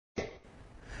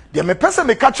The me person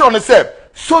me catch on say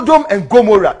Sodom and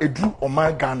Gomorrah edu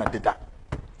oman Ghana deda.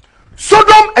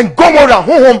 Sodom and Gomorrah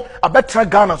home abetra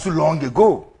Ghana so long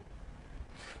ago.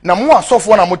 Na mo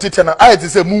asofo na motete na ayete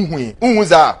say munhu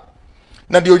za.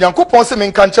 Na de Onyankopon se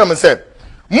me nka nche me say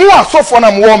mo asofo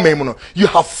na mo mem no, you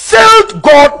have failed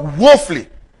God woefully.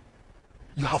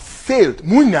 You have failed.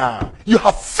 Muna, you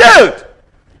have failed.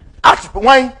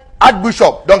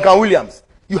 Archbishop Duncan Williams,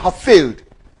 you have failed.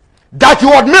 That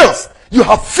Ward Mills, you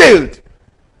have failed.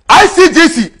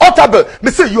 ICGC, Otabel,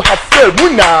 me say you have failed.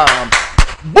 Muna,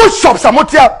 Bishop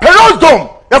Samotia,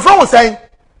 Perosdom, your friend was saying,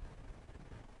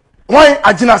 why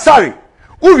Ajinasari?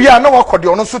 Uria no wakodi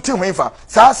ono suti hwenfa.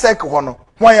 Sa sek hono.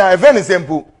 Why a even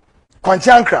example,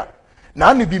 Kwanchankra.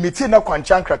 Na ni bi meti na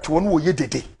Kwanchankra to ono wo ye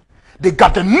dede. They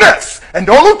got the nerves and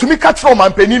they all to me catch from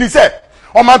man penini say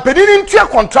o man penini ntua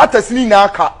contractors ni na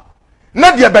aka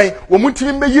na de ben wo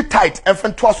mutimi meyi tight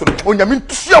enfan to aso onyame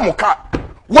ntua mo ka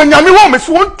wonyame wo me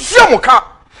so ntua mo ka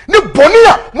ne boni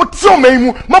a mo tio man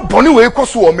mu ma boni we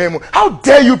koso wo man mu. How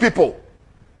dare you people?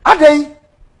 Aden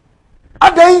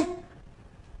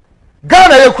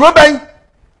Ghana ye kuro ben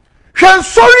hwen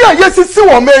sori a yesisi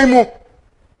wo man mu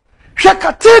hwe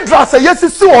cathedrals a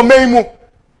yesisi wo man mu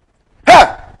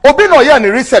ha obi no ye ni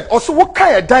research also what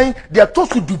kind of dying they are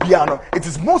told to do biano. It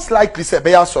is most likely say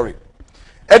be sorry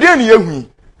ede ni yehu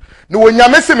no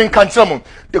wonyame se me nkankyere mo.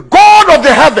 The God of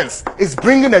the heavens is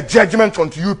bringing a judgment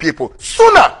unto you people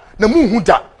sooner na mu hu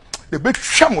da de be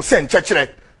hwa mo se nkyekere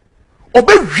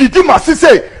obe hwidi mase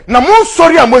say na mo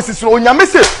sorry am asisi onyame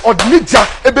se odnija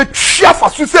e be twa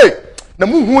faso say na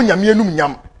mu hu onyame enum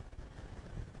nyam.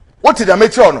 What did I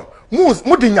make sure no mu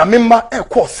de nyame ma e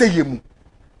ko seye mu.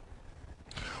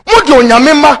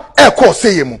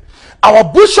 Our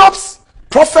bishops,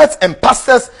 prophets, and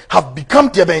pastors have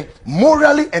become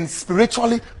morally and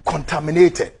spiritually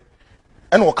contaminated.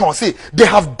 And what can I say? They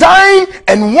have dined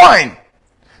and wine.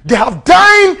 They have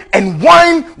dined and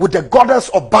wine with the goddess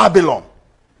of Babylon.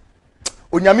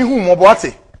 Onyami hu mobo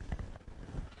ate.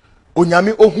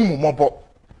 Onyami ohu mobo.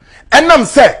 Enam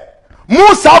say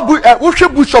Musa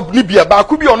bishop ni bia ba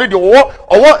ku bi ono de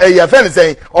owo event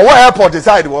say owo airport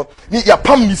side wo ni ya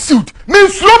pam ni suit me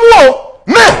nsuro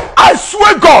me I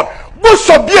swear God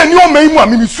bishop bi ani o mai mu a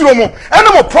me nsuro mo ene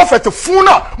mo prophet fun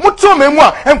na mo to mai mu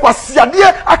a enkwasiade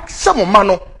ahyɛ mo ma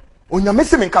no onyame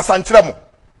se me nkasa nkyerɛ mo.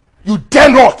 You dare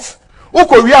not.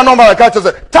 Uko we are normal like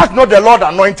say touch not the Lord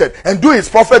anointed and do his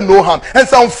prophet no harm. And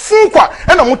some fun kwa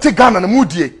ena mo te Ghana na mu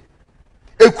die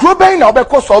ekuro ben na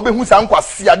obekọ so obehu sa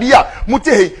nkwasiade a muti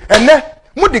he ene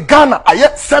mudi Ghana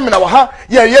aye seminar wa ha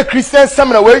ye Christian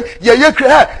seminar we ye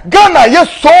Ghana ye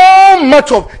so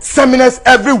much of seminars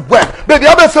everywhere. But the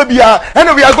other bia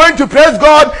and we are going to praise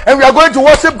God and we are going to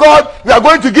worship God, we are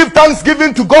going to give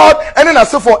thanksgiving to God and then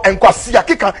so for enkwasiya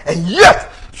kika. And yet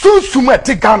sunsumu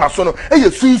te Ghana so no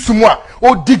eye sunsumu a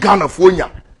o di Ghana fo nya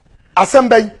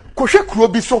asembe ko hwe kuro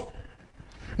bi so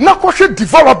na kwhwe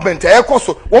development e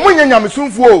koso wo munye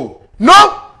nyamesumfu o no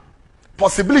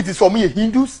possibilities for me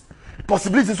Hindus,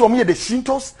 possibilities for me the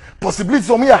Shintos, possibilities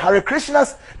for me Hare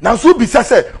Krishnas. Now so be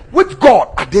say which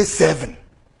God are they serving?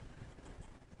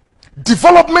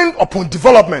 Development upon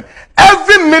development,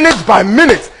 every minute by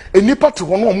minute a nipa to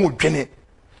one more dwene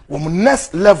woman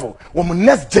next level, woman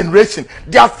next generation.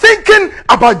 They are thinking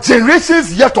about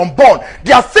generations yet unborn.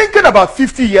 They are thinking about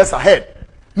 50 years ahead.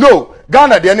 No,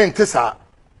 Ghana they are in Tessa.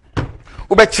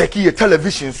 Ube check your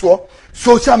television, so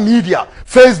social media,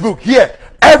 Facebook, here,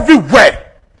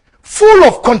 everywhere, full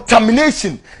of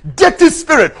contamination, dirty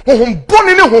spirit. Born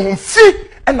in a fee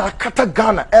and a kata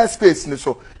Ghana airspace.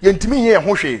 So, yentimi ye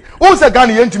hoshe. What's a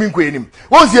Ghana yentimi kwenim?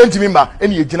 What's yentimi ma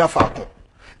any jina falcon?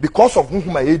 Because of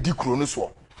whom I di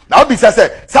chronoswa. Now, be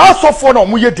said, sa so for no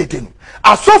muye deten.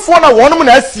 A so for no one man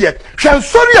as yet. Shan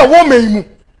sorry a woman.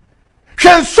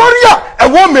 Shan sorry a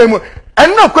woman.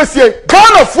 And no question,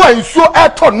 Ghana for and so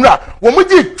atonra, when we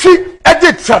did treat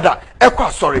edit trada,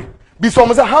 equa sorry.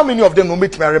 Besides, how many of them will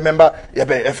make me remember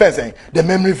the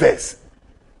memory verse?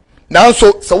 Now,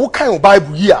 so what kind of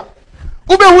Bible here?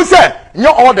 Ube who say, you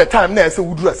know, all the time, there, so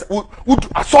would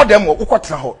I saw them or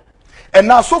what? And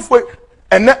now, software,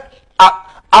 and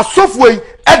a software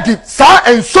edit, sir,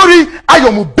 and sorry, I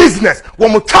am business,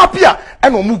 one more tapia,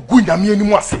 and one more good, I mean,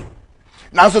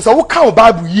 now, so what kind of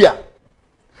Bible here?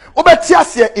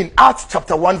 Obetias in Acts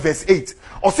chapter 1 verse 8.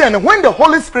 Or saying, when the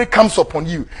Holy Spirit comes upon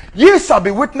you, ye shall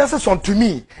be witnesses unto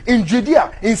me in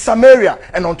Judea, in Samaria,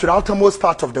 and unto the outermost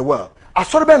part of the world.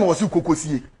 Asorben was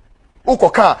ukokosi.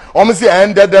 Ukoka,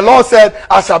 and the Lord said,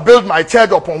 I shall build my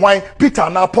church upon wine, Peter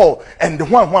and Paul, and the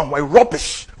one were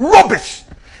rubbish.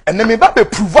 And then maybe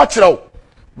prove what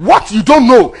you don't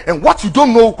know, and what you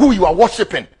don't know who you are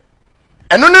worshiping.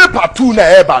 eno ne part 2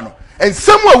 na eba no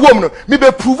ensem a wom no me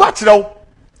be prove akyerɛw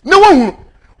ne wahunu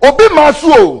obi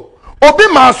maaso obi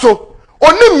maaso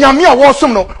onim nyame a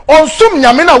wosom no onsom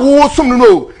nyame na wosom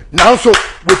no nanso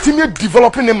wetimi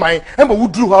developing in mind and we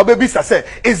drew how baby say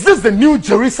is this the new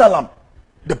Jerusalem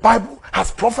the Bible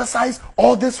has prophesied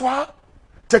all this while.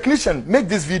 Technician, make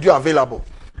this video available.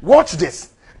 Watch this.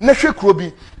 Nehwe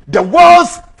krobi, the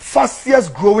world's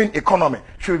fastest growing economy.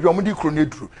 Hwe yomudi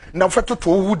kronedru. Na feto to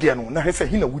wudie no na hese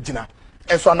hina wugina.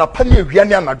 Enso anapani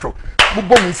awiane anadwo.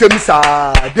 Mubo nsem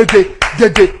sa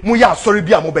dede mu ya asori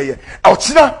bia mo beye.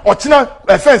 Ochina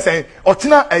fensen,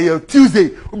 ochina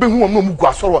Tuesday obehu won no mu gu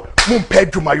asoro mu mpa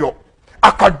adwumayo.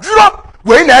 Akwaduro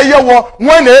we na eye wo,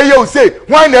 wan na eye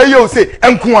o say,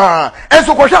 enko a.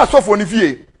 Enso kohwe asofo ni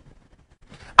fie.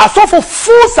 Asofo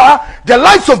fusa the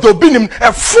lights of the obinim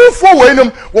a full for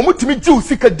wenum wo mutimi ji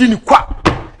usika dini kwa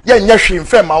ye nya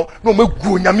hwemfe ma no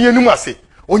magu onyame anum ase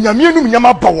onyame anum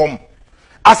nyama ba wom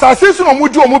asase so no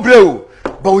mudi o mubre o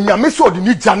ba onyame so de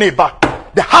ni gya na ba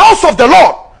the house of the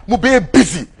Lord mu be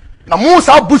busy na mu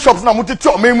sa bishops na mutete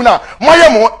o memu na moye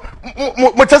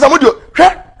mo teza mudi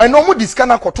hwe eno mu diska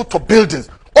na kototo buildings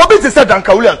obi te said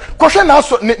Duncan Williams ko hwe na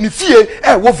so ni fie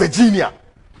wo Virginia.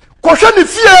 Question the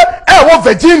fear what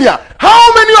Virginia.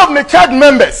 How many of the church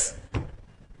members?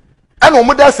 And on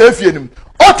mother say fear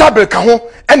Otabel Kaho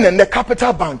and then the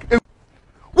Capital Bank.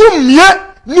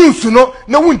 Wumye news no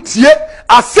wuntie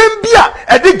asembia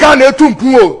e de Ghana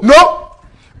tumpuo no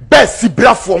best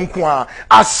bra from kwa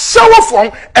a shower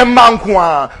from e man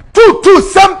kwa 2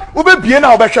 sam ube bie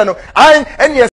na obehwe no ai